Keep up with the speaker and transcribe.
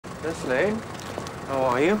Miss Lane, how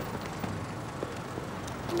are you?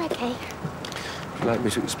 I'm okay. Would you like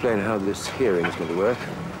me to explain how this hearing is going to work?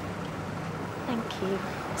 Thank you,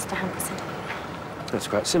 Mr. Hanssen. That's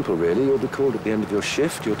quite simple, really. You'll be called at the end of your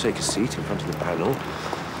shift. You'll take a seat in front of the panel.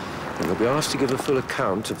 And you'll be asked to give a full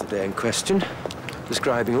account of the day in question,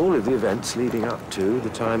 describing all of the events leading up to the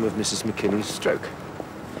time of Mrs. McKinney's stroke.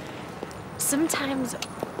 Sometimes,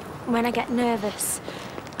 when I get nervous,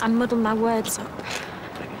 I muddle my words up.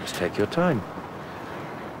 Then you must take your time.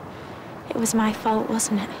 It was my fault,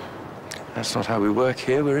 wasn't it? That's not how we work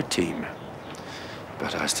here. We're a team.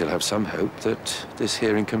 But I still have some hope that this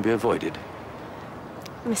hearing can be avoided.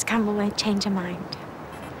 Miss Campbell won't change her mind.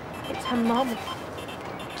 It's her mom.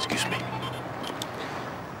 Excuse me.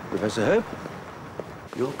 Professor Hope,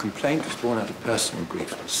 your complaint was born out of personal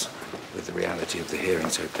grievance. With the reality of the hearing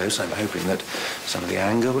so close, I'm hoping that some of the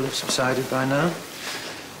anger will have subsided by now.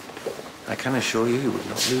 I can assure you, you would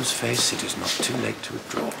not lose face. It is not too late to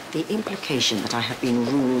withdraw. The implication that I have been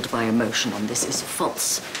ruled by emotion on this is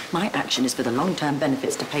false. My action is for the long-term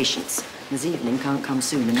benefits to patients. This evening can't come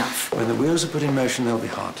soon enough. When the wheels are put in motion, they'll be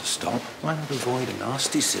hard to stop. Why not avoid a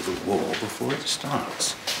nasty civil war before it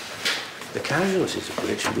starts? The casualties of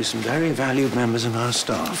which will be some very valued members of our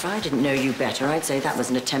staff. If I didn't know you better, I'd say that was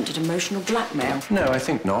an attempt at emotional blackmail. No, I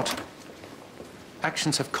think not.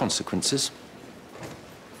 Actions have consequences.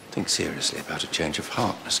 Think seriously about a change of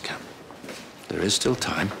heart, Miss Campbell. There is still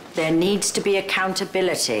time. There needs to be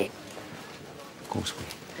accountability. Of course we.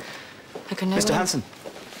 Mr. Hanssen.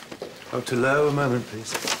 Dr. Lowe, a moment,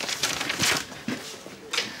 please.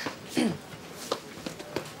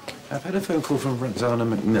 I've had a phone call from Roxana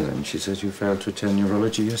Macmillan. She says you failed to attend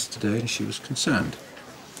neurology yesterday and she was concerned.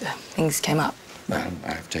 Things came up. Well,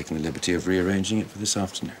 I've taken the liberty of rearranging it for this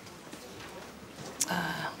afternoon.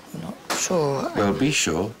 I'm not sure. Well, be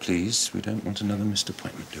sure, please. We don't want another missed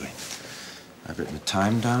appointment, do we? I've written the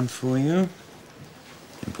time down for you.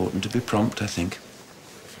 Important to be prompt, I think.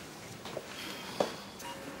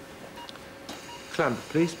 Clamp,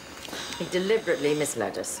 please. He deliberately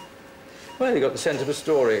misled us. Well, you got the scent of a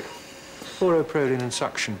story. Oroproline and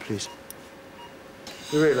suction, please.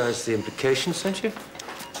 You realise the implications, don't you?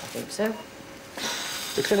 I think so.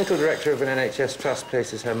 The clinical director of an NHS trust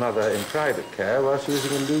places her mother in private care whilst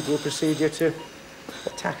using a legal procedure to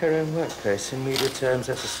attack her own workplace. In media terms,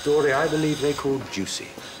 that's a story I believe they call juicy.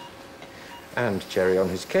 And cherry on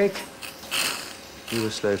his cake, you were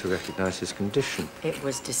slow to recognise his condition. It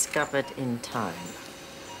was discovered in time.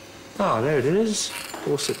 Ah, there it is.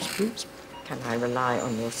 Forceps, please. Can I rely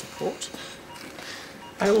on your support?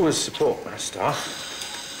 I always support my staff.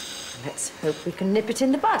 Let's hope we can nip it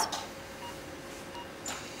in the bud.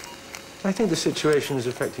 I think the situation is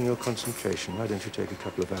affecting your concentration. Why don't you take a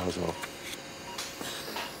couple of hours off?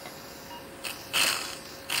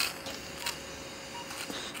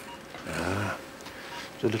 Ah,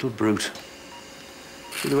 it's a little brute.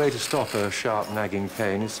 See, the way to stop her sharp, nagging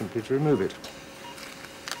pain is simply to remove it.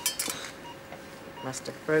 Must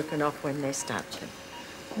have broken off when they stabbed him.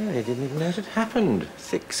 Yeah, he didn't even know it had happened.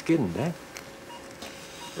 Thick-skinned, eh?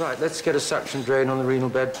 Right, let's get a suction drain on the renal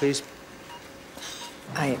bed, please.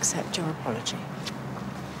 I accept your apology.